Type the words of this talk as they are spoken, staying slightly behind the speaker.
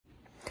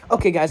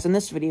Okay, guys, in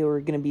this video,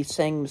 we're going to be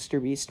saying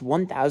Mr. Beast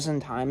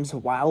 1,000 times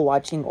while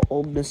watching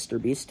old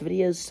Mr. Beast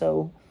videos,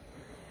 so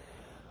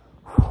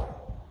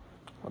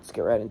let's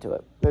get right into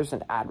it. There's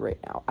an ad right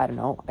now. I don't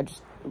know. I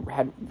just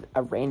had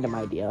a random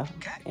idea,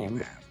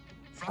 and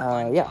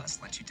yeah.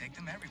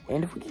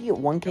 And if we can get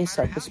 1K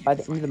subs by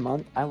the end of the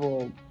month,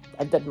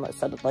 I've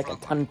said like a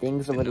ton of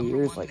things over the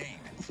years, like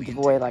give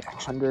away like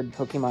 100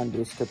 Pokemon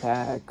booster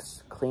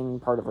packs, clean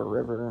part of a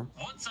river.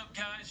 What's up,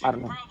 guys? I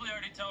don't know. Probably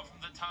already tell from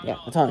the title. Yeah,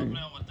 a ton.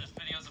 What this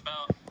video's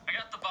about. I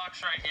got the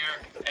box right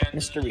here. And,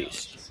 Mr. Beast.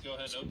 Let's just go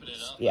ahead and open it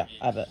up. Yeah,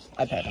 I have an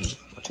iPad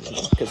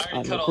on because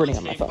I'm recording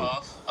on my phone.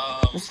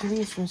 Mr.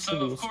 Beast, So,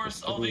 of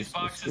course, all these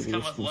boxes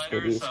come with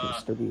letters.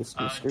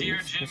 Dear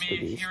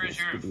Jimmy, here is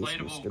your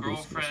inflatable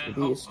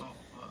girlfriend.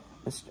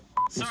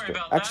 Sorry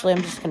about that. Actually,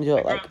 I'm just gonna do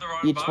it like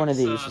each one of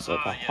these is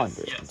like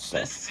 100. Yes. So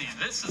This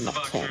is the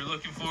box you're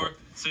looking for. It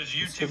says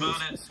YouTube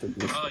on it.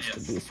 Oh,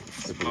 yes.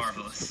 It's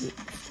marvelous.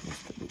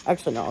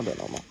 Actually, no, I'll go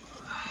normal.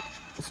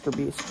 Mr.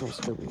 Beast,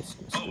 Mr. Beast,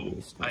 Mr.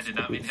 Beast. I did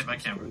not mean to hit my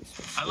camera.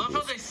 I love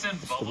how they send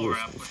bubble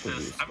wrap with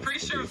this. I'm pretty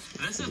sure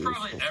this is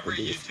probably every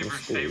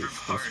YouTuber's favorite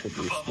part,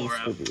 the bubble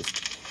wrap.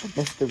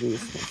 Mr.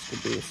 Beast,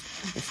 Mr. Beast,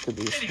 Mr.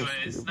 Beast,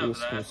 Anyways, Mr. enough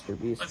Beast, of that.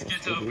 Mr. Beast, Let's get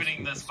Mr. to opening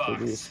Beast, this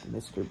box.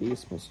 Mr.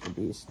 Beast, Mr.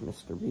 Beast,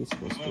 Mr. Beast,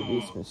 Mr.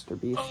 Beast,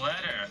 Mr. Beast, A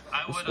letter.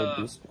 I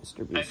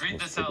would, I'd read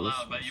this out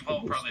loud, but you've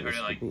all probably heard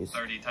it like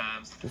 30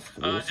 times.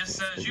 Just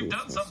says, you've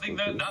done something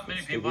that not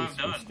many people have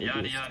done.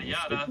 Yada, yada,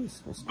 yada.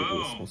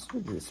 Boom.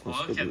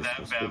 Look at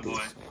that bad boy.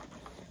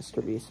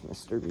 Mr. Beast,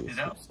 Mr. Beast,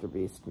 Mr.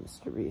 Beast,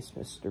 Mr. Beast,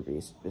 Mr.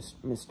 Beast,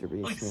 Mr.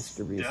 Beast,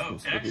 Mr.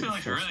 Beast, It actually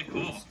looks really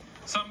cool.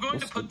 So I'm going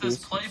to put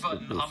this play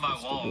button on my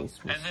wall, and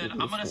then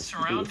I'm going to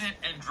surround it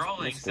in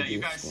drawings that you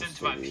guys send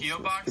to my P.O.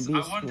 box. I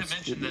wanted to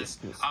mention this.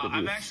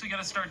 I'm actually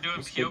going to start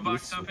doing P.O.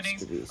 box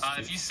openings.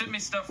 If you sent me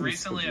stuff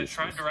recently, I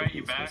tried to write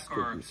you back,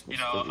 or, you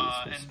know,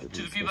 and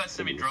to the people that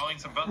send me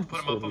drawings, I'm about to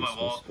put them up on my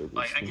wall.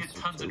 Like, I get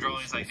tons of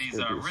drawings like these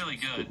that are really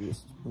good.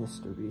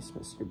 Mr. Beast,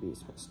 Mr.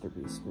 Beast, Mr.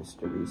 Beast,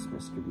 Mr. Beast,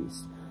 Mr.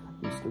 Beast,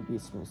 Mr.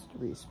 Beast, Mr.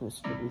 Beast,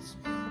 Mr.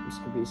 Beast,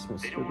 Mr. Beast,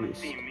 Mr.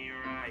 Beast.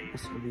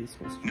 Mr. Beast,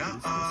 Mr. Beast,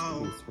 Mr.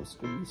 Beast,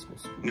 Mr. Beast,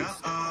 Mr.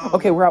 Beast.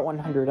 Okay, we're at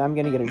 100. I'm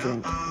gonna get a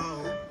drink.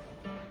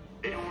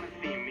 They don't want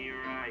to see me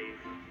right.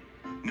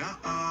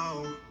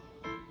 No.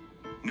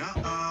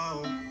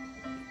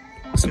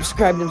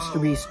 Subscribe to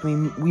Mr. Beast.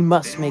 We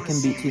must make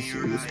him beat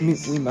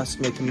T-Series. We must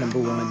make him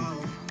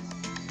 #1.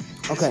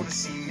 Okay.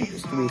 Mr.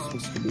 Beast,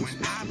 Mr. Beast,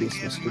 Mr. Beast,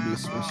 Mr.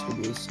 Beast, Mr.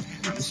 Beast,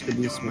 Mr.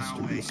 Beast,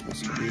 Mr. Beast,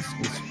 Mr. Beast,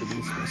 Mr.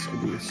 Beast, Mr.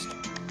 Beast.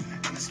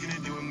 Mr.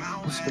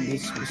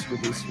 Beast, Mr.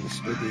 Beast,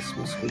 Mr. Beast,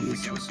 Mr.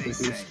 Beast, Mr.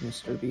 Beast,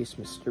 Mr. Beast,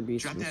 Mr.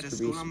 Beast, Mr.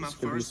 Beast,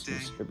 Mr. Beast,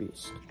 Mr.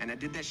 Beast. And I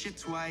did that shit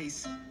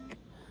twice.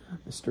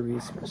 Mr.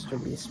 Beast, Mr.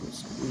 Beast,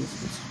 Mr. Beast,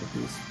 Mr.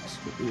 Beast,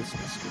 Mr. Beast,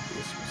 Mr. Beast,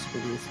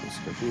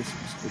 Mr. Beast, Mr. Beast,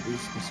 Mr.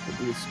 Beast, Mr.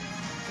 Beast.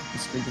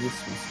 Mr.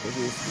 Beast, Mr.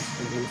 Beast,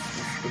 Mr. Beast,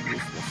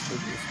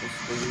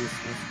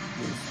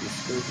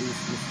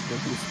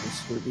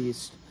 Mr. Beast, Mr. Beast, Mr. Beast, Mr.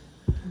 Beast,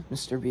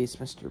 Mr. Beast, Mr. Beast,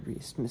 Mr.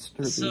 Beast,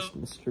 Mr. Beast,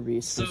 Mr.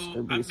 Beast, So Mr.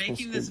 I'm Beast,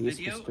 making Mr. this Beast,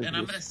 video, Mr. and I'm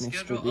going to Beast,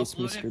 schedule Mr. Beast,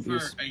 upload it Mr. for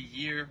Beast. a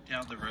year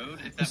down the road,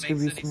 if that Mr.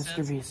 makes Beast, any Mr.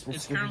 sense. Beast,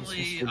 It's Mr. currently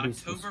Beast, Mr.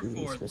 Beast, October Mr.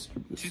 4th, Beast,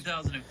 Mr. Beast.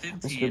 2015,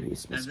 Mr.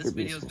 Beast, and this Mr.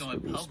 video is Beast, going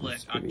Mr. Beast, public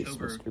Mr. Beast,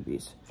 October Mr.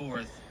 Beast.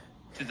 4th,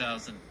 Mr. Beast,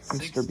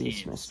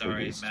 2016. Mr.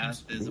 Sorry, Beast,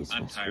 math Mr. is, Beast,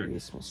 I'm Mr. tired.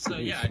 Beast, Mr. So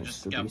yeah, I Beast,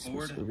 just Mr. got Beast,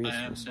 bored, Mr. Beast,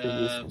 and Mr.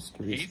 Beast,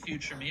 Mr. hey, Beast.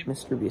 future me.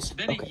 Mr. Beast. It's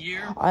been a Okay.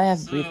 year. I have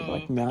so briefly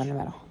like none. I'm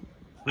at I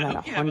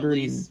hope you have at 160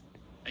 least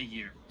a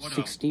year. What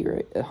about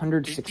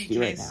 160 50K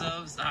right now.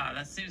 subs?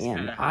 That seems And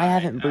kind of I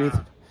haven't breathed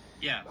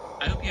yeah,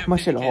 I hope you have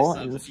much at 50K all,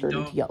 subs. and I'm If you starting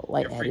don't, to get you're a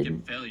lightheaded.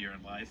 freaking failure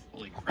in life.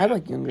 Holy crap. I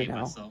look younger hate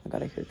now. myself. I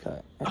got a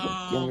haircut. I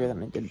look younger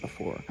than I did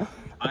before. I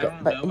Okay,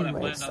 don't but know what I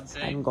anyways, planned on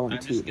saying. I'm going I'm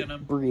just to gonna-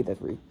 breathe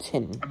every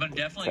 10. I'm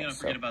definitely gonna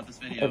forget about this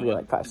video. Every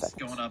like 5 it's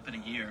seconds. going up in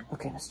a year.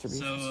 Okay, Mr. Beast.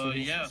 So Mr.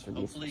 Beast, yeah, Mr. Beast,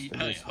 hopefully, Mr.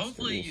 Beast,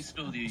 hopefully Mr. you Beast,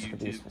 still do Mr. YouTube.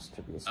 Beast,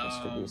 Mr. Beast,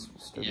 Mr. Beast,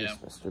 Mr. yeah.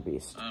 Beast, Mr.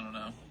 Beast, I don't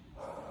know.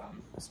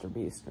 Mr.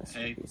 Beast, Mr.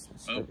 Hey, Beast,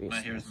 oh, Mr. Beast.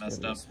 my hair's Mr.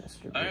 messed up. Beast,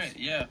 Mr. Beast, Alright,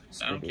 yeah,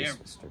 I don't care.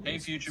 Mr. Hey,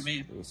 Beast, future me.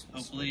 Mr. Beast,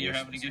 Hopefully Mr. you're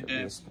Beast, having a good Mr.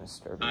 day. Beast,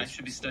 Mr. I Beast,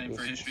 should be Mr. studying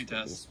for a Beast, history Mr.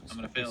 test. Beast, I'm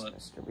gonna Mr. fail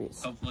Beast, it. Mr.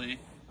 Beast. Hopefully,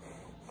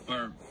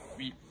 or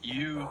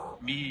you,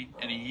 me,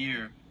 in a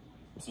year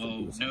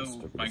will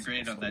know my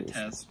grade on that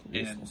test,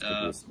 and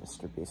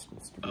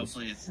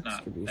hopefully it's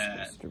not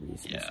bad.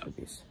 Yeah.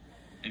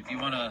 If you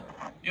wanna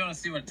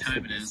see what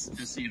time it is,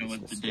 just so you know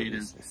what the date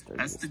is.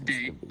 That's the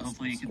date.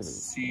 Hopefully you can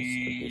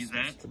see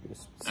that.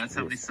 That's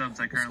how many subs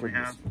I currently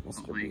have.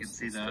 Hopefully you can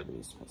see that.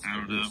 I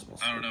don't know.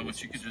 I don't know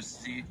what you could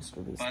just see.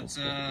 But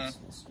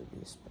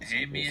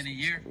hey, me in a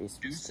year.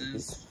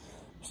 Deuces.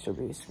 Mr.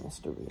 Beast,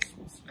 Mr. Beast,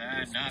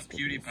 Not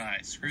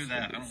PewDiePie. Screw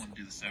that. I don't want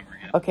to do this ever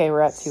again. Okay,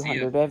 we're at See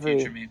 200. ya, Every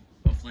future me.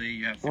 Hopefully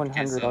you have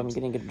 100, I'm subs.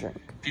 gonna get a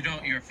drink. If you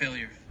don't, you're a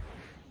failure.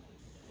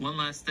 One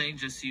last thing,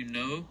 just so you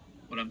know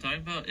what I'm talking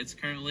about. It's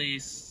currently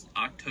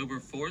October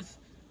 4th.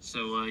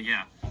 So,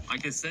 yeah.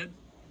 Like I said,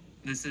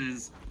 this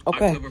is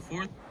October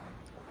 4th.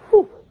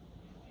 Whew.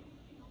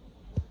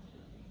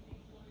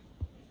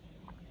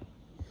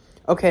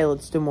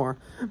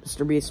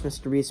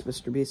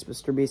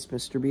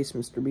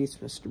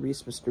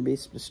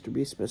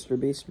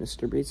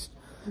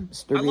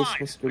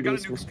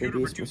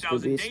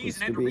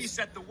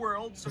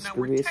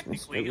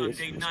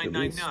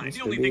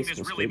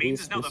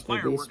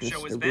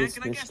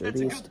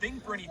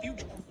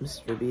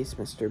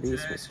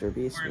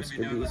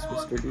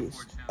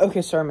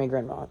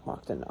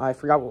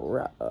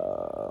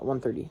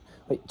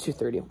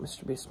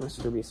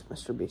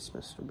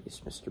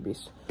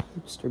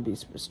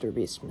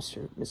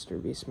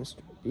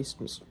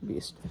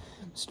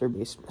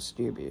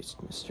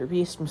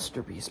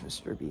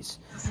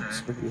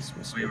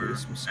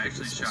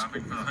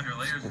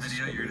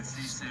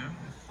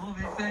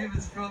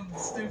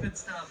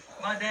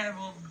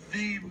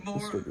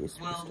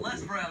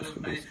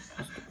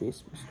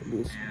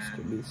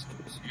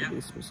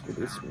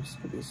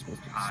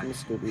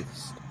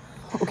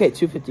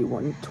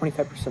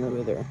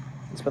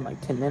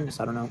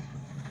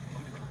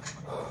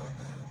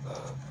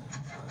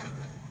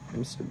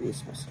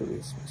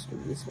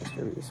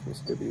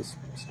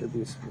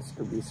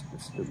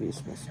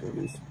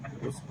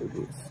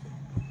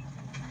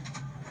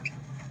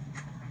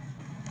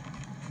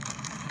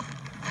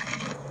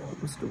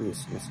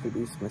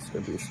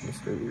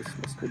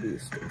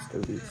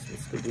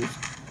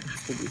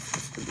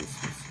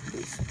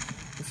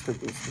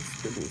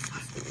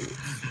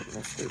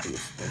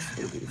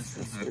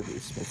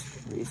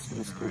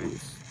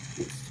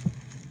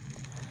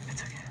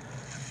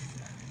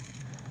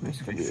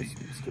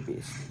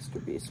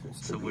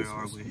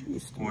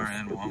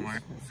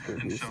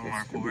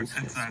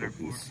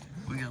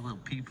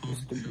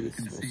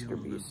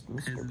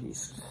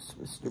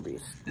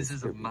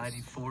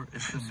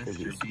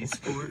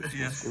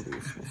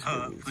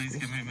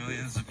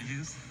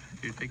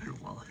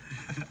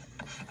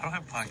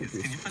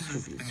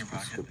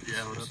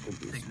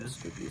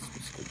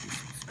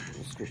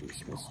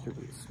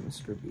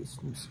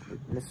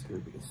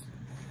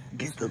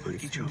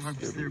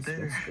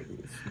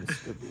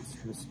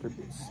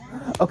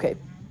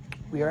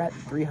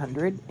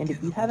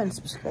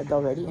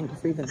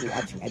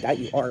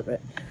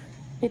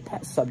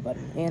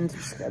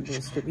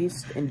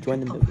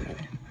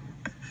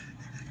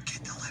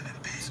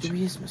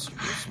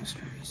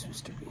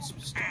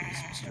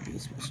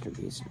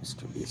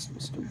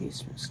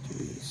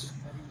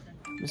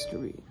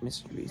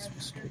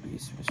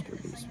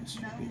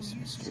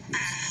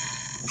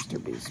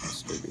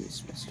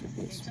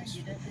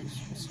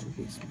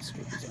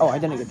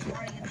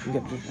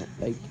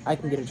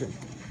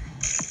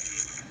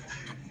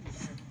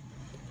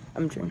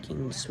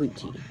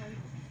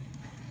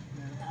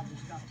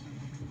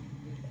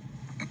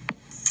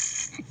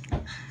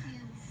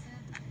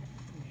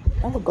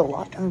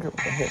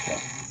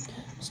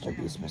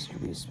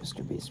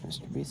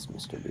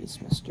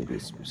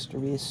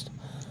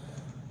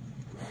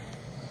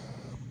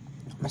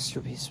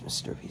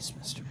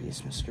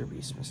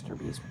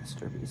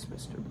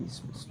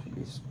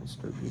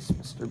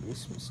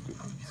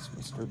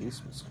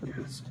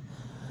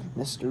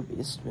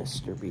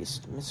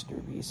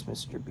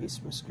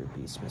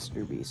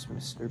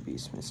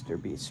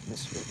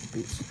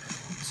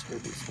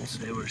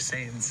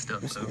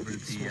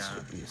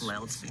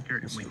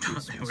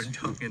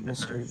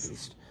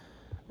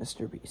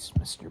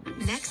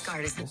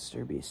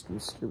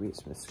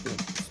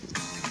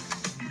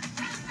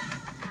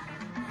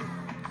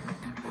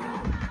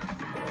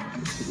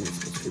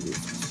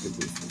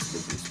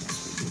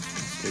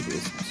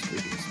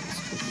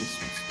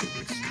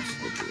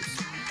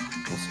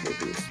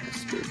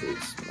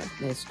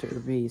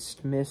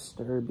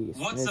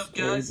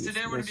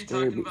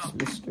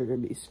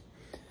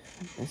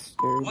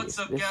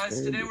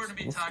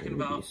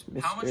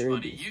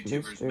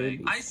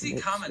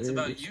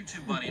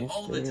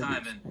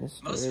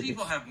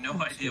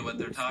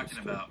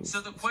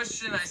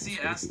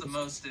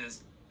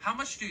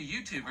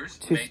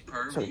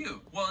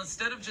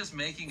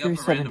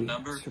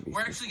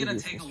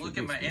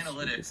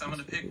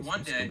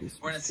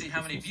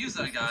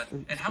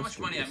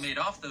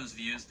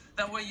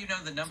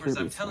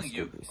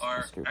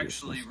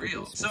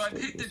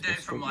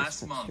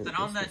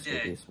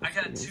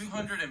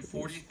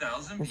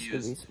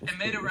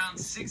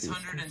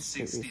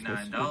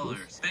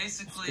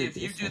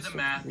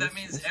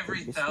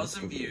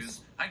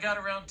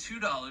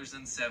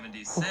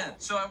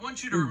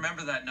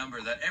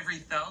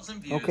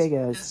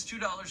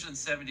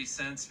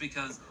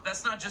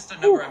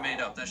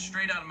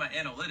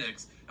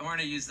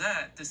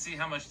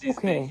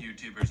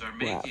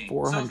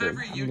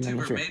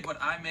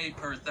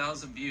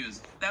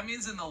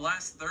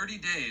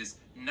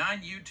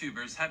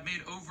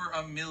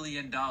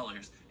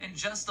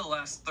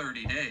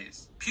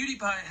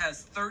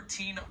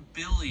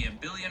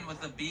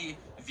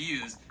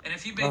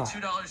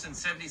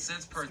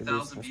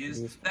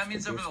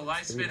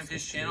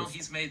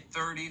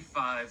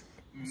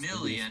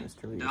 million.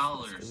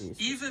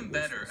 Even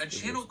better, a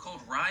channel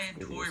called Ryan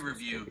Toy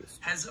Review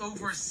has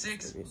over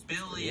 6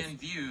 billion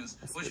views,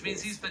 which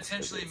means he's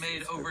potentially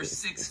made over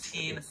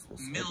 $16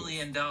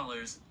 million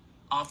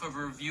off of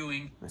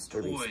reviewing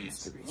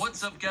toys.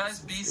 What's up, guys?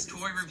 Beast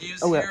Toy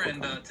Reviews here,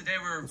 and today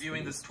we're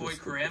reviewing this toy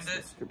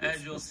Karambit.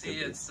 As you'll see,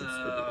 it's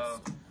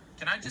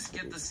can I just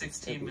get the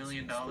 $16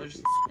 million?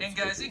 And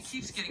guys, it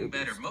keeps getting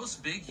better.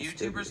 Most big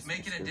YouTubers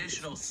make an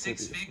additional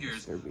 6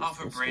 figures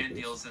off of brand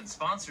deals and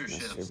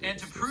sponsorships. And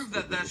to prove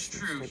that that's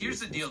true,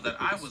 here's a deal that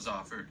I was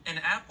offered. An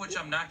app, which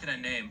I'm not going to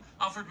name,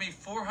 offered me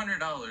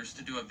 $400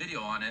 to do a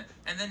video on it,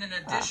 and then an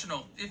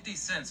additional 50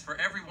 cents for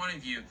every one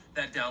of you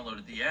that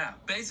downloaded the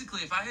app. Basically,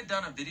 if I had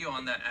done a video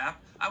on that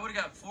app, I would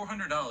have got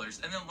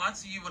 $400, and then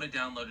lots of you would have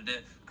downloaded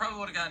it, probably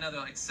would have got another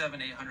like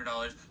 $700,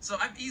 $800. So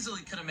I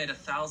easily could have made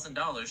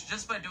 $1,000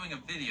 just by doing a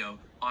video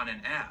on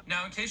an app.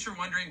 Now, in case you're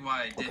wondering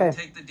why I didn't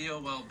take the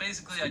deal, well,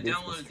 basically I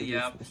downloaded the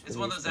app. It's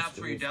one of those apps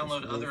where you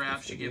download other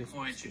apps, you get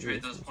points, you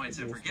trade those points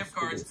in for gift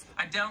cards.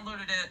 I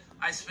downloaded it.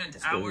 I spent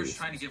hours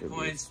trying to get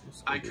points.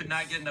 I could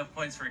not get enough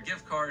points for a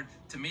gift card.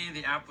 To me,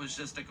 the app was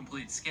just a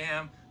complete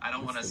scam. I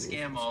don't want to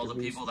scam all the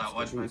people that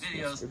watch my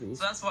videos,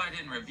 so that's why I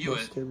didn't review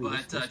it.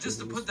 But just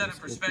to put that in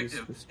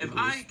perspective, if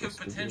I could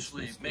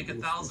potentially make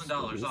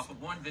 $1,000 off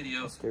of one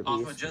video,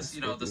 off of just,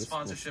 you know, the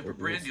sponsorship or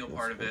brand deal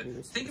part of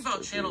it, think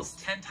about channels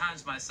 10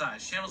 times my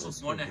size, channels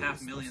with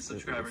 1.5 million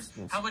subscribers,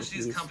 how much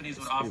these companies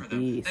would offer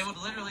them. They would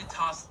literally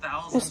toss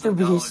thousands of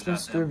dollars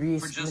at them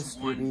for just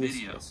one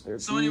video.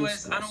 So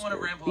anyways, I don't want to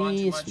ramble on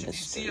too much. If you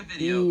see a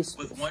video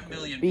with 1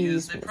 million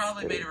views, they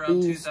probably made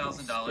around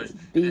 $2,000.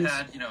 If it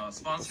had, you know, a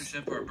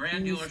sponsorship or a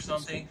brand deal or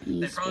something,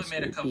 they probably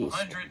made a couple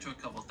hundred to a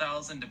couple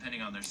thousand,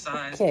 depending on their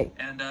size.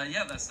 And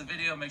yeah, that's the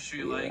video. Make sure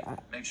you like,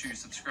 make sure you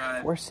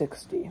subscribe.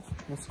 460.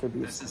 Mr.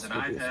 Beast. This is an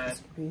iPad.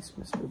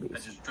 Mr. Beast. I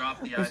just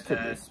dropped the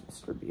iPad.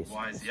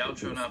 Why is the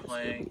outro not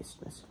playing?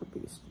 Mr.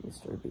 Beast.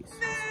 Mr. Beast.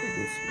 Mr.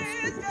 Beast.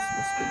 Mr. Beast.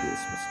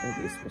 Mr.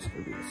 Beast. Mr. Beast.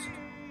 Mr. Beast.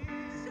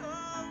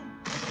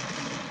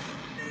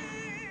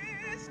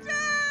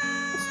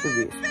 Mr.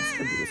 Beast,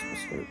 Mr. Beast,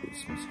 Mr.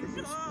 Beast,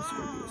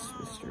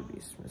 Mr.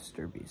 Beast,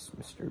 Mr. Beast, Mr. Beast,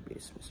 Mr.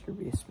 Beast, Mr.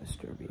 Beast,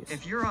 Mr. Beast.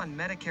 If you're on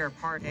Medicare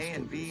Part A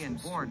and B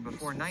and born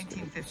before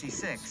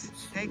 1956,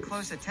 pay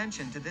close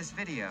attention to this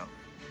video.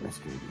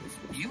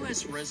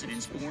 U.S.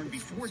 residents born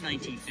before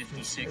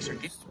 1956 are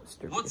getting...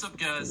 What's up,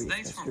 guys?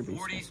 Thanks for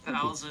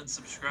 40,000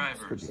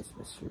 subscribers.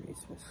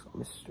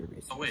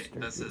 Oh wait,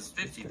 that says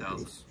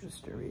 50,000.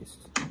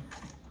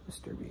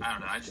 I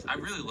don't know, I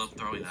really love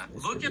throwing that.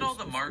 Look at all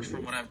the marks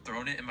from when I've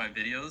thrown it in my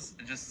videos,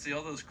 and just see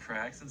all those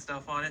cracks and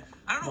stuff on it.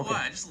 I don't know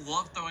why, I just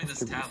love throwing this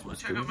tablet.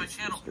 Check out my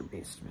channel. Mr.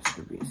 Beast,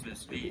 Mr. Beast,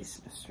 Mr.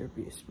 Beast, Mr.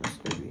 Beast,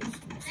 Mr.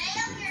 Beast, Mr.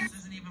 Beast. This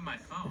isn't even my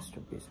phone.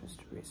 Mr. Beast,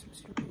 Mr. Beast,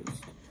 Mr.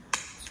 Beast,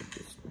 Mr.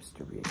 Beast,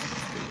 Mr. Beast,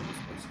 Mr.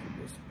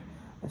 Beast,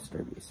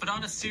 Mr. Beast. But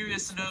on a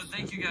serious note,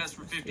 thank you guys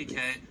for 50K.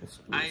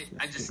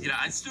 I just, you know,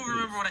 I still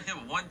remember when I hit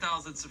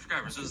 1,000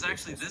 subscribers. It was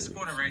actually this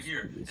corner right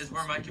here is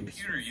where my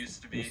computer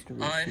used to be.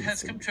 It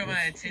has come to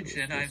my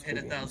attention. I've hit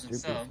 1,000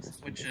 subs,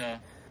 which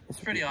is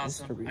pretty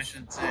awesome. I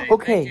should say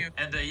thank you.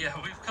 And yeah,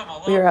 we've come a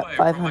long way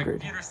from my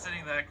computer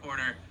sitting in that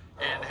corner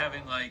and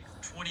having like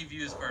 20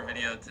 views per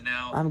video to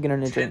now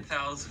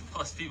 10,000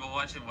 plus people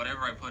watching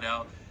whatever I put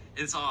out.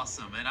 It's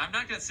awesome, and I'm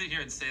not gonna sit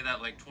here and say that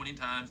like 20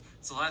 times.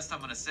 It's the last time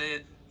I'm gonna say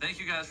it. Thank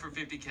you guys for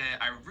 50K.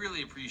 I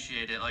really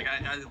appreciate it. Like,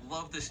 I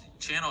love this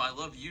channel. I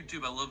love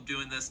YouTube. I love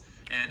doing this.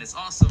 And it's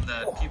awesome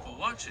that people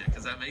watch it,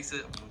 because that makes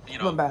it, you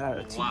know,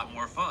 a lot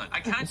more fun. I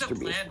kind of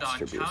planned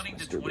on counting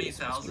to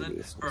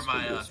 20,000 for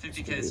my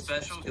 50K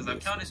special, because I've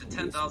counted to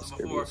 10,000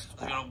 before. I was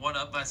going to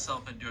one-up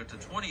myself and do it to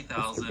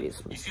 20,000.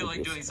 You feel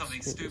like doing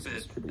something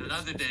stupid, and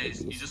other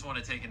days you just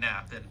want to take a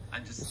nap. And I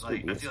just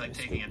like, I feel like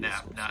taking a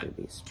nap, not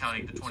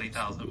counting to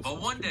 20,000.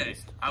 But one day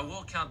I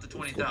will count to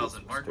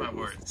 20,000. Mark my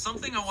words.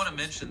 Something I want to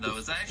mention though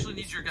is I actually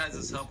need your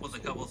guys' help with a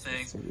couple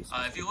things.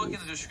 If you look in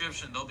the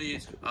description, there'll be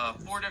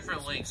 4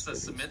 different links to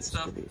submit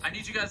stuff. I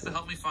need you guys to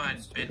help me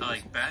find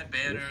like bad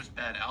banners,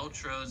 bad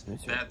outros,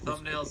 bad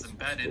thumbnails, and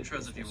bad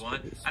intros if you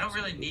want. I don't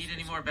really need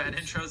any more bad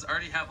intros. I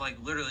already have like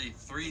literally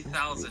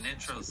 3,000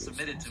 intros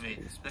submitted to me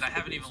that I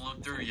haven't even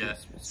looked through yet.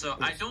 So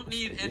I don't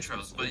need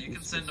intros, but you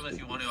can send them if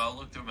you want to. I'll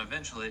look through them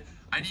eventually.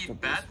 I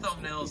need bad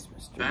thumbnails,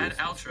 bad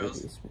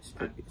outros,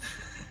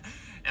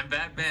 and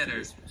bad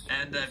banners.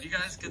 And if you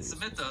guys could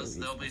submit those,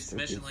 there'll be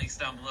submission links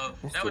down below.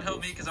 That would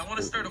help me, because I want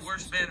to start a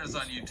worst banners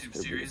on YouTube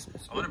series.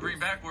 I want to bring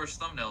back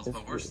worst thumbnails,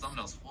 but worst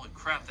thumbnails, holy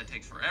crap, that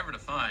takes forever to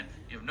find.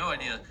 You have no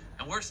idea.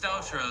 And worst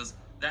outros,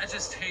 that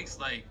just takes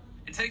like,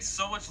 it takes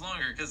so much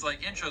longer, because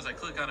like intros, I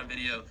click on a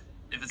video.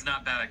 If it's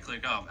not bad, I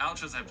click off.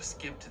 Outros, I have to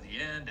skip to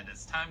the end, and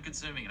it's time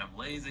consuming, and I'm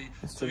lazy.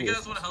 So if you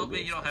guys want to help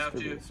me, you don't have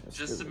to.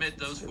 Just submit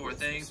those 4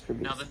 things.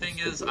 Now, the thing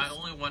is, I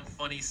only want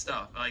funny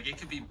stuff. Like, it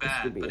could be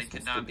bad, but it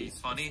cannot be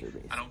funny.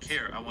 I don't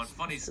care. I want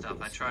funny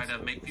stuff. I try to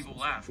make people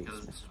laugh,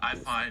 because I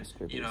find,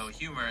 you know,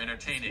 humor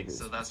entertaining.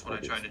 So that's what I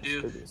try to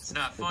do. It's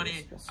not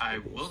funny. I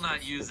will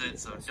not use it,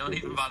 so don't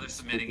even bother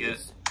submitting it.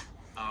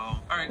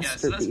 Alright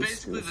guys, so that's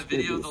basically the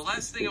video. The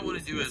last thing I want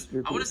to do is,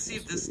 I want to see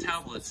if this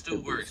tablet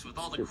still works with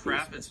all the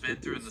crap it's been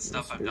through and the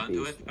stuff I've done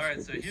to it.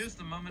 Alright, so here's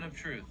the moment of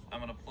truth. I'm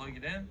going to plug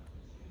it in.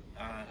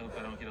 I hope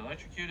I don't get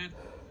electrocuted.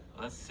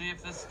 Let's see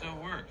if this still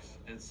works.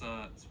 It's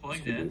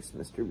plugged in.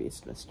 Mr.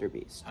 Beast, Mr.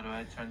 Beast. How do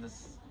I turn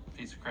this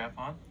piece of crap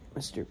on?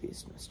 Mr.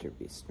 Beast, Mr.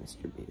 Beast,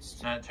 Mr. Beast.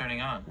 It's not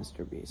turning on.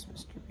 Mr. Beast,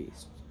 Mr.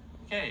 Beast.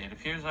 Okay, it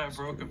appears I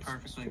broke a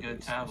perfectly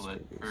good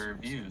tablet for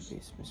views.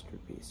 Mr.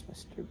 Beast,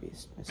 Mr.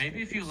 Beast.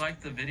 Maybe if you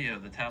like the video,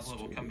 the tablet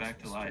will come back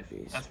to life.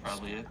 That's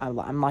probably it.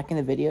 I'm liking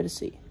the video to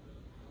see.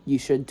 You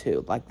should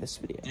too, like this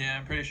video. Yeah,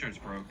 I'm pretty sure it's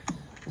broke.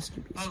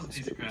 Mr. Beast, That was a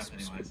piece of crap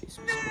anyways. Mr. Beast,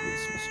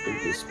 Mr.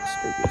 Beast,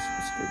 Mr. Beast,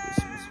 Mr.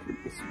 Beast, Mr.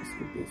 Beast,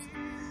 Mr. Beast, Mr. Beast,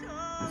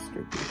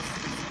 Mr.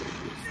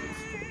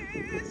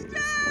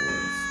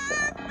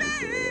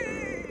 Beast.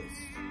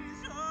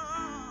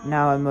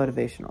 Now a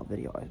motivational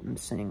video. I'm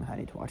saying I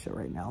need to watch it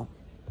right now.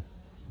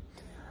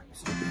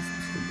 Mr. Beast,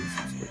 Mr.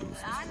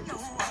 Beast,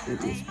 Mr.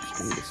 Beast, Mr.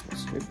 Beast,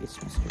 Mr. Beast,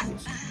 Mr.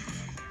 Beast.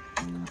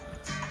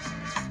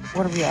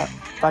 What are we at?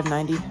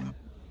 590?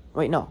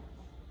 Wait, no.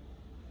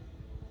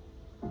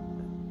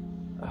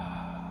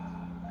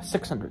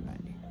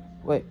 690.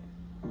 Wait.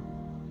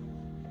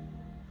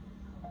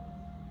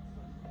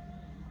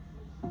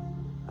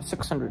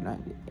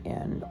 690.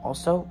 And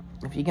also,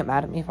 if you get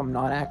mad at me if I'm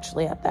not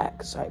actually at that,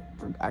 because I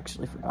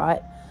actually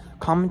forgot,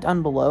 comment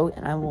down below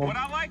and I will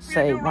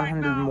say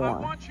 100 more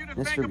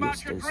Mr.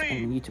 Beast is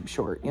in YouTube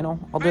short. You know,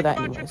 I'll do that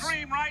anyways.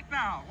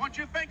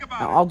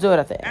 I'll do it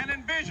at the end.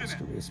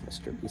 Mr. Beast,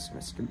 Mr. Beast,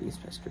 Mr. Beast,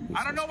 Mr. Beast.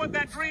 I don't know what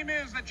that dream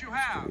is that you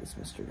have.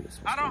 Mr. Beast,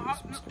 I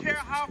don't care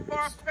how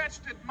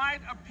far-fetched it might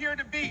appear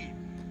to be.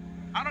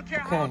 I don't care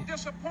how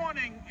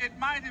disappointing it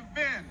might have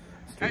been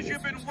as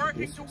you've been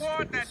working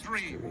toward that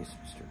dream.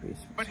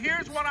 But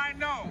here's what I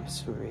know.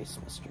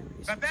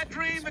 That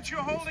dream that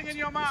you're holding in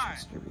your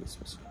mind,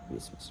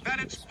 that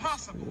it's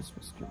possible.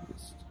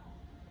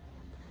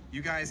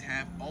 You guys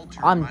have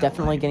altered I'm my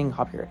definitely life. getting You've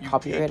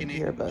copyrighted taken it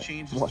here, and but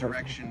changed its whatever.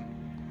 direction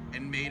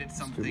and made it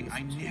something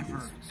I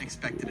never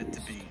expected it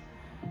to be.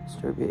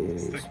 Mr.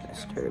 Beast,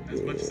 Mr.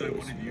 As much as I Beast,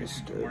 wanted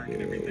YouTube to Mr. work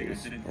and everything, I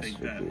didn't think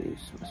Mr. that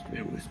Beast,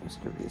 Mr. Beast,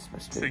 Mr. Beast,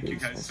 Mr. Thank you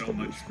Beast, guys so Mr.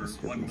 much Beast, for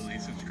Mr. 1 Beast.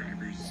 million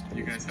subscribers.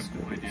 You guys have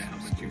no idea how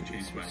much you've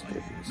changed my life.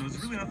 And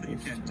there's really nothing you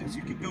can't do.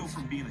 You can go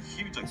from being a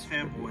huge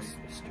fanboy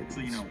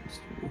to, you know,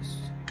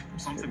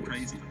 something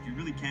crazy. Like, you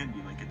really can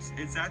be. Like,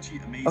 it's actually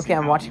amazing. Okay,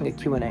 I'm how watching a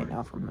things Q&A work.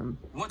 now from him.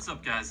 What's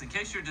up guys? In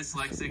case you're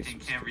dyslexic and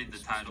can't read the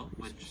title,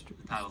 which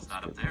the title's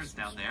not up there, it's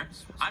down there.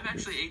 I'm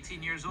actually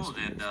 18 years old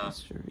and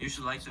you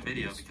should like the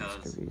video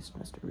because...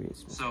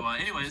 So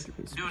anyways,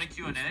 I'm doing a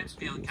Q&A,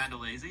 feeling kind of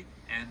lazy,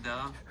 and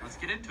let's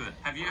get into it.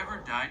 Have you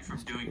ever died from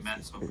doing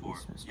meth before?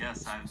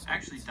 Yes, I've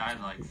actually died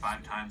like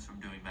 5 times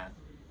from doing meth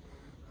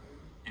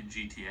in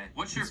GTA.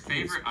 What's your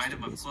favorite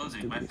item of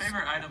clothing? My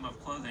favorite item of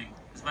clothing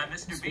is my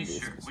Mr.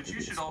 Beast shirt, which you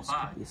should all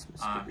buy.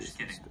 I'm just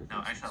kidding.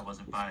 No, actually I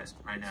wasn't buy it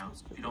right now.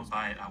 If you don't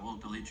buy it, I will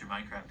delete your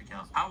Minecraft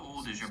account. How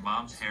old is your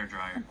mom's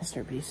hairdryer?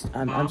 Mr. Beast,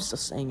 I'm still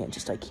saying it,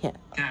 just I can't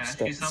Can I ask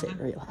you say it something?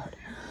 very loud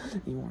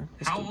anymore.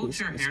 How old's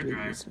your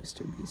hairdryer?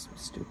 Mr. Beast,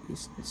 Mr.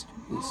 Beast, Mr.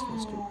 Beast,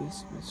 Mr.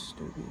 Beast,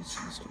 Mr. Beast,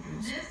 Mr.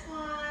 Beast. This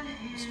one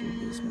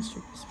is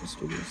Mr. Beast,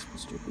 Mr. Beast,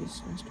 Mr. Beast, Mr.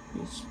 Beast, Mr.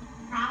 Beast.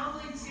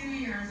 probably 2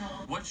 years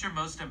old. What's your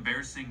most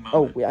embarrassing moment?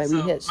 Oh, we hit My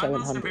most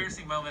 700.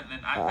 embarrassing moment,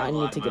 and I've I got a need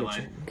lot to in get my a life,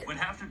 drink. would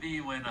have to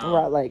be when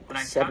We're at like when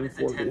I counted to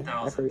 740.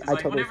 10,000. I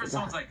Like totally whenever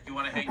someone's forgot. like, "You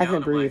want to hang I out?"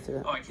 haven't I'm like,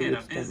 breathed "Oh, I can't.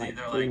 I'm in busy." like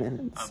They're 3 like,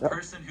 minutes, "A so.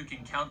 person who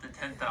can count to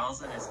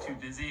 10,000 is too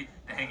busy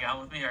to hang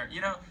out with me," or you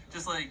know,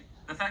 just like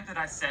the fact that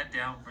I sat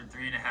down for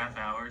 3.5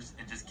 hours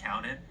and just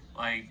counted,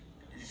 like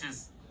it's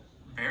just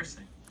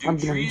embarrassing. Do I'm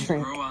gonna trees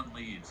drink. grow on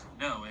leaves?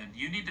 No, and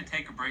you need to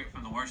take a break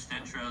from the worst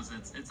intros.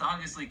 It's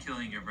obviously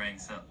killing your brain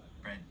cells.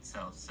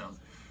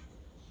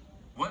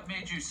 What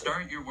made you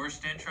start your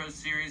worst intro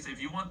series?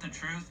 If you want the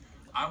truth,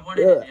 I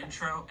wanted an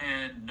intro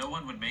and no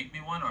one would make me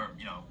one, or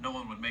you know, no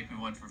one would make me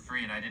one for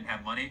free, and I didn't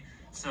have money,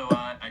 so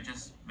I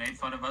just made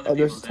fun of other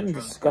There's people's some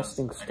intros.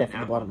 disgusting because I stuff didn't in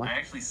the have bottom. one. I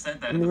actually said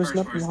that I in mean, the there's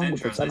first nothing wrong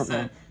with intros. this, I I don't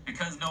said know.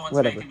 because no one's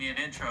Whatever. making me an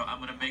intro, I'm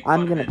gonna make.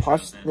 I'm fun gonna of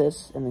pause intros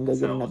this and then go get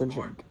So, another let's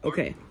drink. board.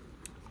 Okay,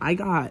 I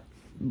got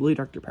Blue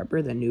Dr.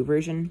 Pepper, the new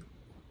version.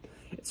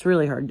 It's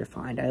really hard to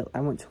find. I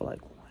went to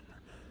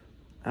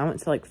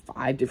like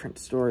 5 different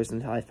stores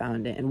until I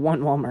found it, and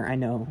one Walmart I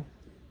know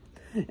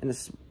in a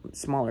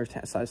smaller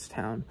sized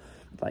town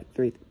with like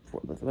 3 to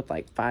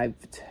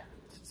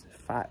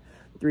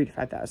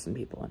 5,000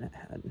 people in it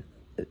had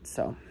it.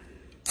 So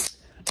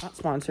not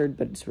sponsored,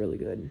 but it's really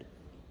good.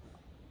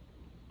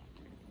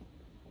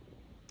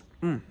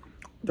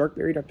 Dark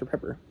berry Dr.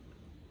 Pepper.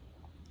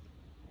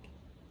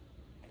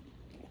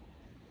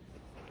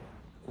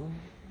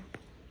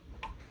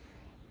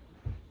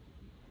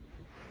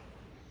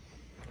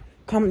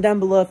 Comment down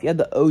below if you had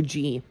the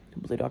OG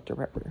Blue Dr.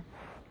 Pepper.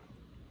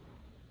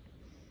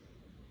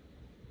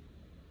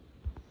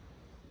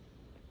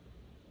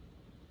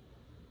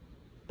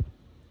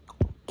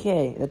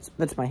 Okay,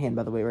 that's my hand,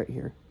 by the way, right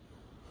here.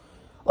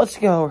 Let's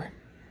go.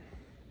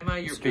 Am I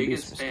your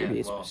biggest fan?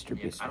 Well,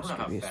 Mr. Beast, I don't know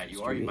how fat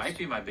you are. You might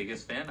be my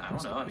biggest fan. I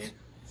don't know. I mean,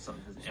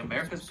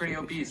 America's pretty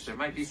obese. There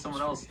might be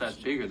someone else that's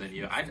bigger than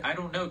you. I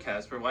don't know,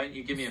 Casper. Why didn't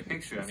you give me a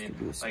picture? I mean,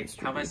 like,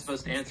 how am I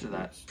supposed to answer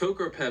that?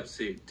 Coke or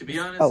Pepsi? To be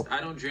honest,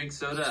 I don't drink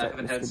soda. I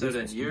haven't had soda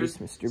in years.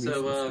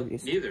 So,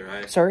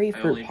 neither. Sorry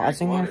for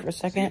pausing there for a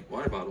second.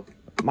 Water bottle.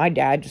 My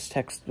dad just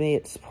texted me.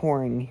 It's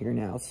pouring here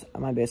now. It's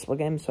my baseball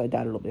game, so I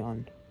doubt it'll be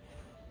on.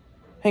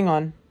 Hang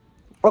on.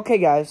 Okay,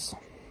 guys.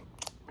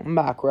 I'm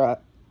back. We're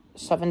at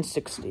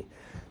 760.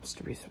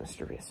 Mr. Beast,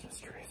 Mr. Beast,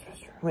 Mr. Beast,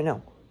 Mr. Wait,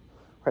 no.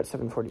 We're at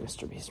 740.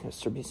 Mr. Beast,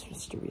 Mr. Beast,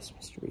 Mr. Beast,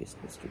 Mr. Beast,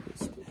 Mr.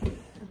 Beast,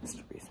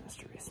 Mr. Beast,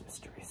 Mr. Beast,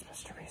 Mr. Beast,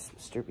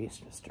 Mr. Beast, Mr.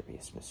 Beast, Mr.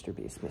 Beast, Mr.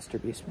 Beast,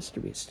 Mr. Beast,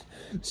 Mr. Beast,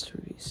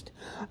 Mr. Beast.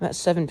 I'm at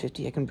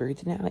 750. I can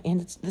breathe now,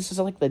 and this is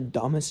like the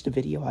dumbest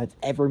video I've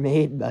ever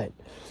made. But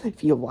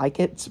if you like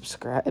it,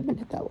 subscribe and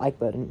hit that like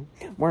button.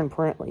 More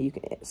importantly, you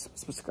can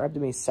subscribe to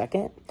me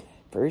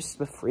first,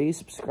 before you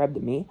subscribe to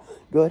me,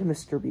 go to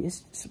Mr.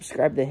 Beast,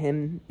 subscribe to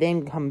him,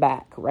 then come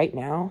back right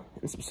now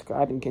and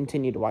subscribe and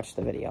continue to watch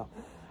the video.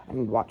 I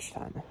need watch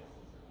time.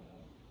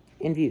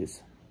 And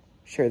views.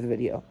 Share the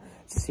video.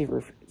 To see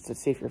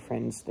if your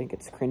friends think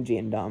it's cringy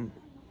and dumb.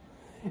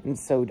 And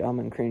so dumb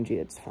and cringy,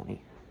 it's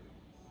funny.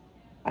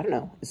 I don't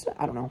know.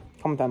 I don't know.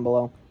 Comment down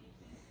below.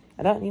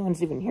 I doubt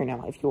anyone's even here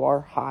now. If you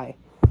are, hi.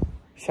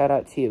 Shout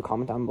out to you.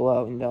 Comment down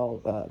below and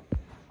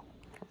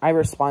I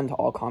respond to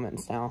all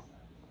comments now.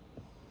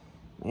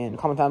 And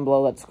comment down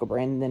below, let's go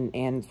Brandon,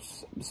 and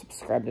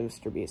subscribe to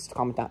Mr. Beast.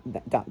 Comment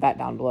that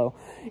down below.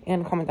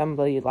 And comment down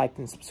below you liked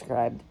and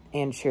subscribed.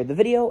 And share the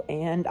video,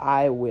 and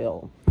I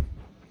will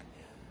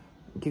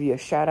give you a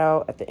shout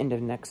out at the end of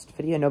the next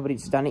video.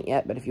 Nobody's done it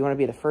yet, but if you want to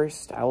be the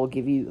first, I will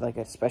give you like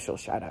a special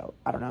shout out.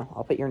 I don't know.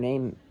 I'll put your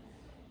name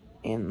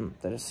in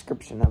the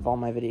description of all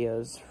my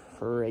videos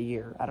for a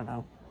year. I don't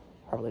know.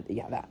 Probably,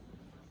 yeah, that.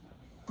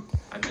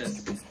 I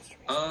missed.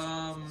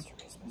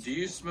 Do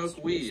you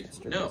smoke weed?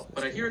 No,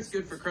 but I hear it's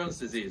good for Crohn's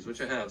disease, which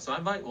I have, so I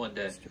might one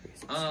day.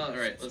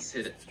 Alright, let's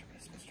hit it.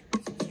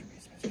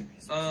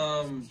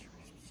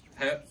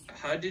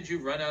 How did you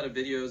run out of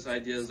ideas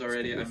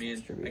already? I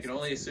mean, I can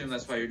only assume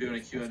that's why you're doing a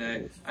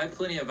Q&A. I have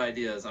plenty of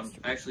ideas. I'm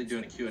actually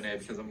doing a Q&A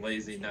because I'm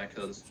lazy, not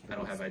because I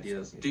don't have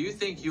ideas. Do you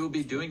think you will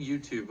be doing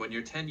YouTube when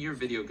your 10-year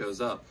video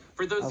goes up?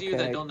 For those of you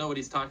that don't know what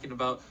he's talking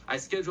about, I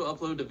schedule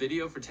upload a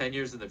video for 10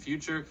 years in the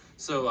future.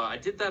 So I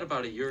did that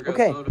about a year ago.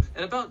 So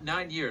in about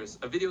 9 years,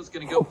 a video is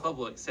going to go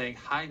public saying,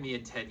 hi, me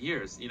in 10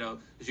 years. You know,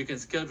 as you can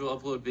schedule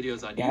upload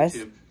videos on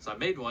YouTube. So I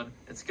made one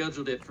and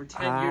scheduled it for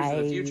 10 years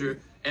in the future.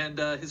 And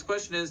his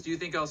question is, do you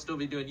think I'll still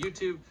be doing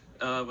YouTube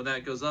when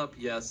that goes up?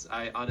 Yes,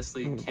 I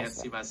honestly can't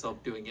see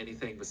myself doing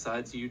anything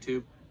besides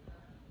YouTube.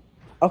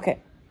 Okay.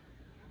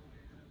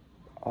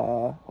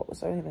 What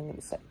was I even going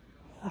to say?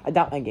 I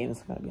doubt my game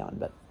is going to be on,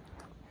 but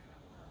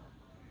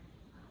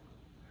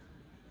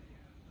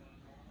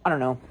I don't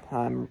know.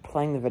 I'm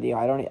playing the video.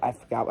 I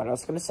forgot what I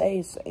was going to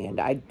say, and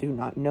I do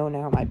not know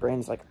now. My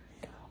brain's like,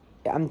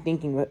 I'm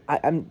thinking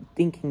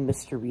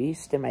Mr.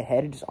 Beast in my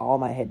head. Just all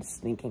my head is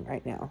thinking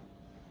right now.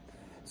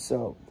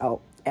 So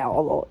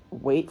I'll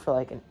wait for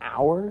like an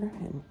hour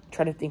and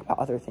try to think about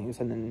other things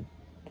and then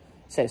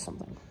say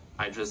something.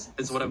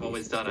 It's what I've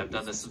always done. I've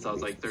done this since I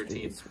was like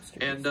 13.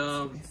 And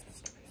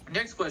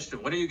next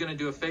question, when are you going to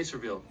do a face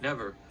reveal?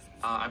 Never.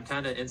 I'm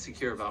kind of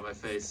insecure about my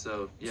face,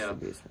 so yeah.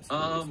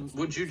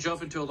 Would you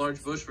jump into a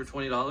large bush for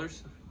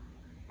 $20?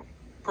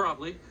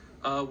 Probably.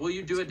 Will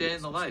you do a day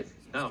in the life?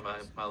 No,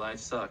 my life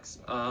sucks.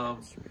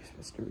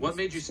 What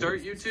made you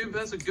start YouTube?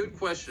 That's a good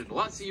question.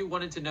 Lots of you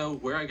wanted to know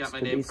where I got my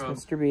name from,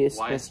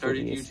 why I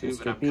started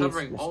YouTube, and I'm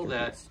covering all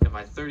that in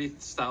my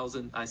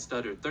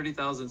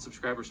 30,000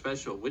 subscriber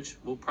special, which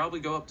will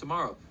probably go up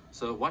tomorrow.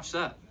 So watch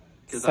that,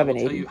 because I will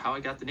tell you how I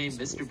got the name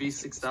Mr.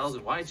 Beast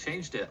 6000, why I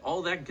changed it,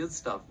 all that good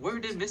stuff. Where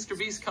did Mr.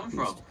 Beast come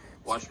from?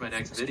 Watch my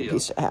next video. I'm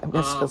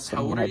still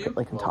saying when I put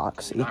like in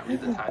talk, see?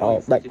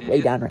 Like way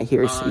down right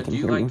here so you can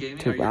hear me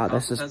too. Wow,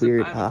 this is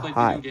weird.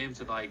 Hi.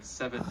 Games in like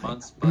 7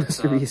 months, but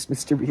Mr. Beast,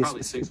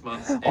 probably 6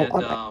 months.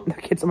 And the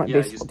kids on my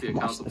baseball team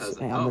watch this.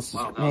 Man, this is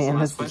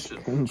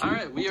cringy.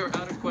 Alright, we are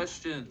out of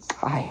questions.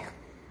 Hi.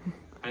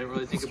 I didn't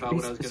really think about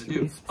what I was going to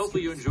do.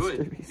 Hopefully you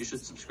enjoyed. You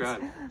should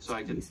subscribe so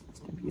I can...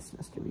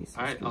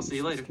 Alright, I'll see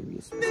you later.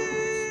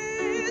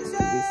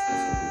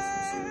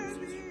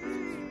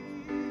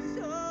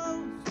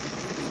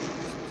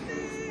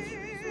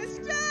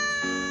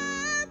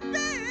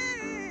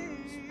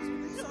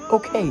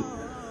 Okay,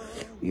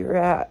 you're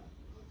at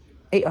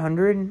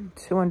 800,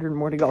 200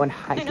 more to go, and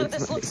I know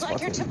this looks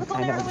like your typical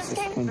Maryland's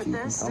game, but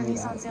this, the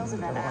Nissan sales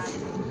event ad.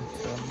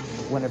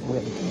 Whenever we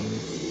have a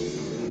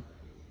game.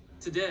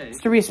 Today,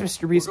 Mr. Beast,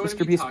 Mr. Beast, we're going Mr.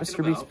 to be Beast, talking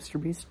Mr. Beast, about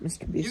Mr. Beast,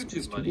 Mr. Beast,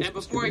 YouTube Mr. money. Beast, And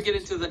before I get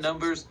into the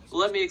numbers,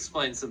 let me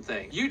explain some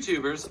things.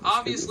 YouTubers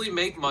obviously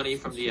make money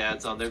from the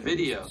ads on their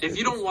video. If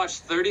you don't watch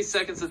 30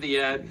 seconds of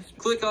the ad,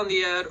 click on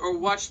the ad, or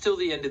watch till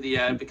the end of the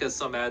ad because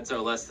some ads are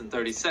less than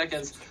 30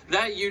 seconds,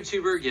 that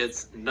YouTuber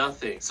gets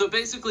nothing. So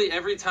basically,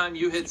 every time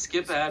you hit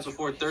skip ad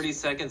before 30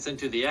 seconds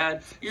into the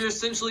ad, you're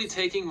essentially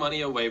taking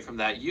money away from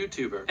that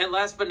YouTuber. And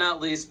last but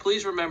not least,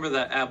 please remember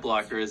that ad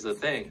blocker is a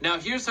thing. Now,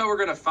 here's how we're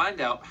going to find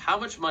out how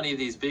much money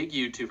these big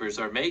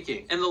YouTubers are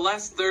making. In the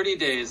last 30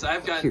 days,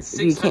 I've gotten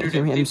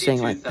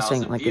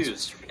 652,000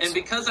 views. And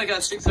because I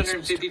got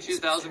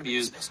 652,000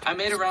 views, I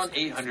made around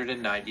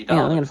 $890.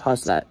 Yeah, I'm going to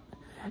pause that.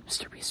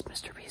 Mr. Beast,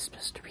 Mr. Beast,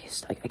 Mr.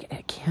 Beast. I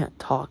can't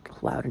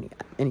talk loud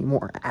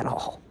anymore at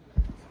all.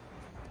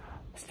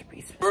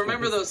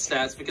 Remember those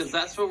stats because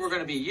that's what we're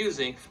going to be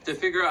using to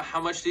figure out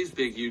how much these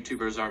big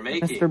YouTubers are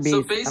making.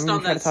 So based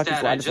on that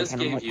stat I just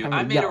gave you,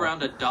 I made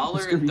around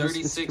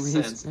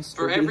 $1.36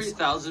 for every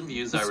 1,000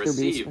 views I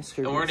received.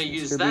 And we're going to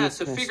use that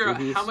to figure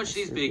out how much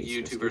these big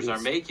YouTubers are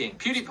making.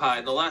 PewDiePie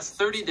in the last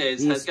 30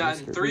 days has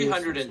gotten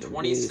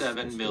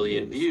 327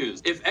 million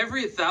views. If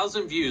every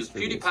 1,000 views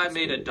PewDiePie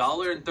made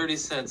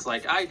 $1.30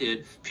 like I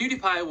did,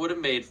 PewDiePie would have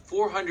made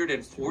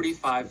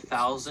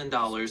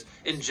 $445,000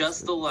 in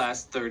just the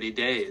last 30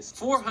 days.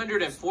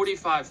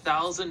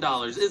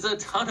 $445,000 is a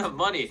ton of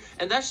money,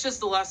 and that's just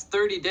the last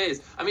 30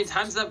 days. I mean,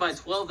 times that by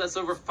 12, that's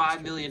over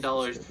 $5 million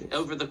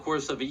over the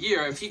course of a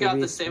year if he got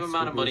the same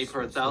amount of money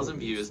per 1,000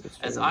 views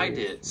as I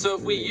did. So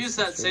if we use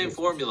that same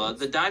formula,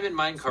 the Diamond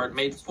Minecart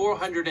made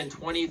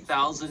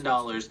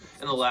 $420,000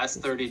 in the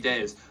last 30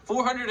 days.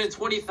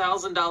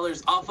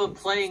 $420,000 off of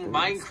playing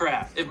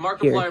Minecraft. If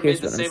Markiplier made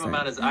the same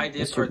amount as I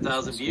did for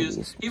 1,000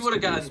 views, he would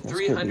have gotten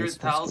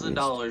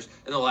 $300,000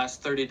 in the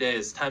last 30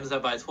 days. Times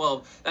that by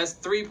 12, that's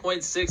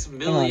 $3.6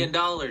 million.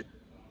 Oh,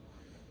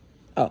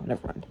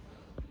 never mind.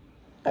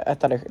 I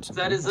thought I heard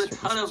something. That is a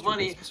ton of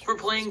money for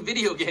playing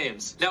video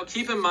games. Now,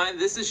 keep in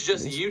mind, this is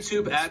just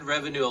YouTube ad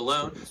revenue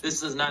alone.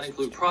 This does not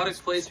include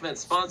product placement,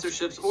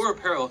 sponsorships, or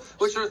apparel,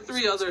 which are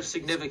 3 other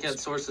significant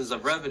sources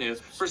of revenue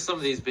for some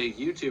of these big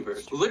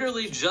YouTubers.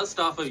 Literally, just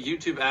off of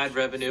YouTube ad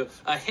revenue,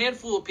 a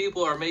handful of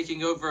people are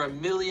making over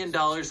 $1 million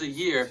a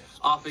year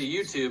off of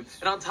YouTube.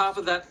 And on top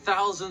of that,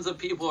 thousands of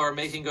people are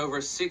making over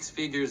 6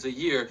 figures a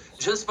year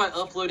just by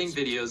uploading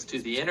videos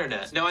to the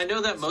internet. Now, I know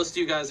that most of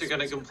you guys are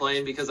going to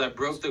complain because I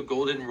broke the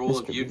golden rule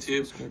of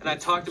YouTube and I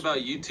talked about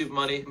YouTube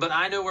money, but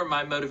I know where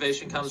my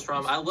motivation comes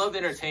from. I love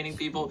entertaining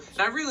people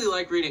and I really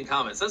like reading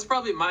comments. That's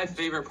probably my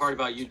favorite part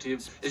about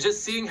YouTube, is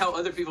just seeing how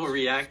other people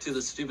react to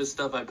the stupid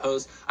stuff I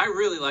post. I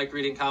really like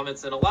reading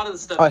comments, and a lot of the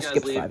stuff you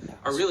guys leave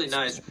are really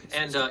nice.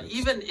 And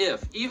even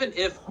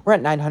if we're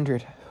at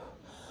 900,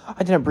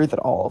 I didn't breathe at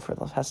all for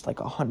the past like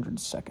 100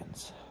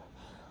 seconds.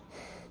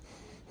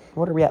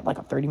 What are we at, like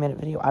a 30-minute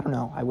video? I don't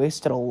know. I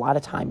wasted a lot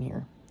of time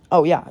here.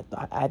 Oh yeah,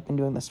 I've been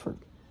doing this for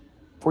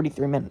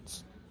 43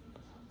 minutes.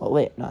 Well,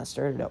 wait, no, I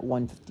started at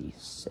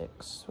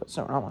 1:56.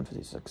 So not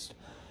 1:56,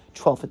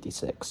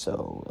 12:56.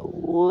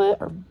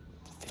 So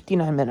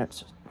 59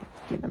 minutes.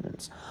 59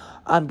 minutes.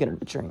 I'm gonna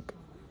drink.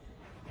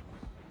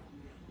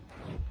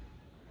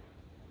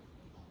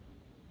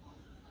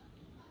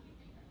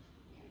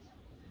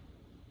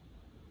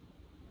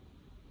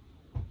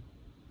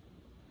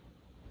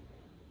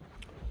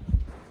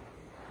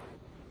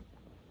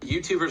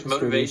 YouTubers'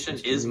 motivation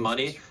is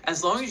money.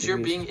 As long as you're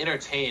being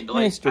entertained,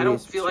 like, I don't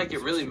feel like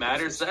it really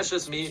matters. That's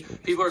just me.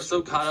 People are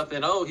so caught up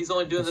in, oh, he's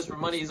only doing this for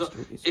money.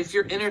 If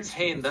you're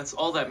entertained, that's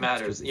all that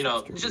matters. You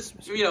know,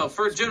 just, you know,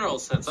 for a general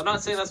sense. I'm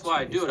not saying that's why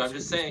I do it. I'm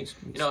just saying,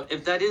 you know,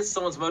 if that is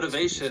someone's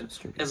motivation,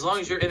 as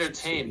long as you're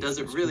entertained, does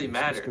it really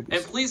matter?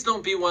 And please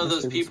don't be one of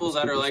those people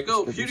that are like,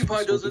 oh,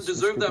 PewDiePie doesn't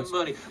deserve that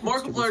money.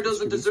 Markiplier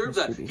doesn't deserve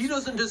that. He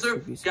doesn't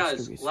deserve.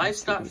 Guys,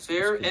 life's not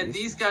fair, and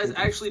these guys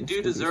actually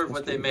do deserve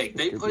what they make.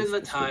 They put in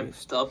the time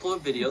to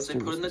upload videos. They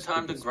put in the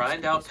time to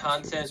grind out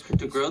content,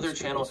 to grow their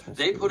channel.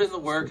 They put in the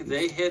work.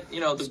 They hit, you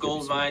know, the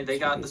gold mine. They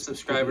got the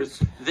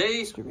subscribers.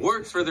 They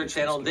worked for their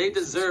channel. They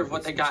deserve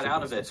what they got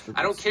out of it.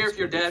 I don't care if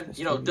your dad,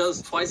 you know,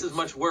 does twice as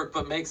much work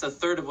but makes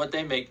 1/3 of what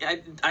they make.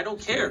 I don't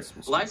care.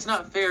 Life's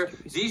not fair.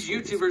 These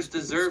YouTubers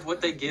deserve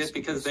what they get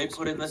because they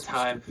put in the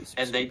time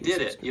and they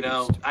did it. You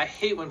know, I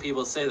hate when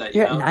people say that.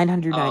 You know,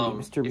 990,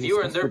 Mr. If you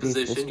were in their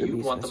position, you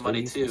would want the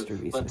money too.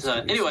 But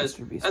anyways,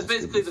 that's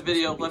basically the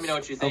video. Let me know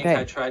what you think.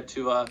 I tried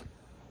to.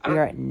 We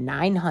are at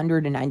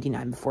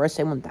 999. Before I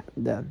say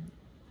the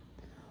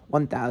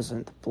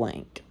 1000th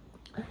blank,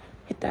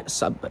 hit that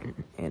sub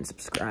button and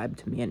subscribe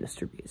to me and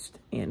Mr. Beast,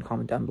 and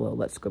comment down below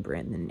Let's Go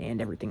Brandon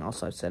and everything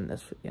else I've said in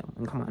this video.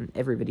 And come on,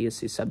 every video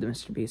say sub to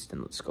Mr. Beast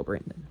and Let's Go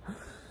Brandon.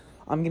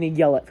 I'm gonna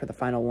yell it for the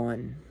final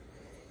one.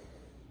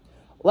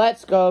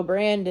 Let's go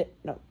Brandon.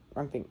 No,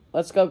 wrong thing.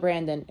 Let's go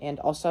Brandon and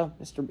also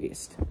Mr.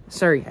 Beast.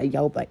 Sorry, I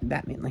yelled like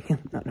that mainly.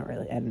 Not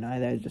really. I don't know.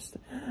 That was just,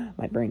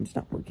 my brain's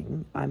not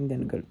working. I'm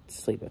gonna go to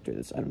sleep after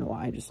this. I don't know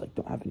why. I just like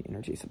don't have any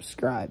energy.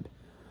 Subscribe.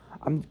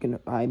 I'm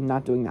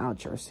not doing the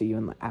outro. See you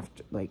in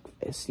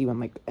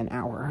like an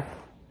hour.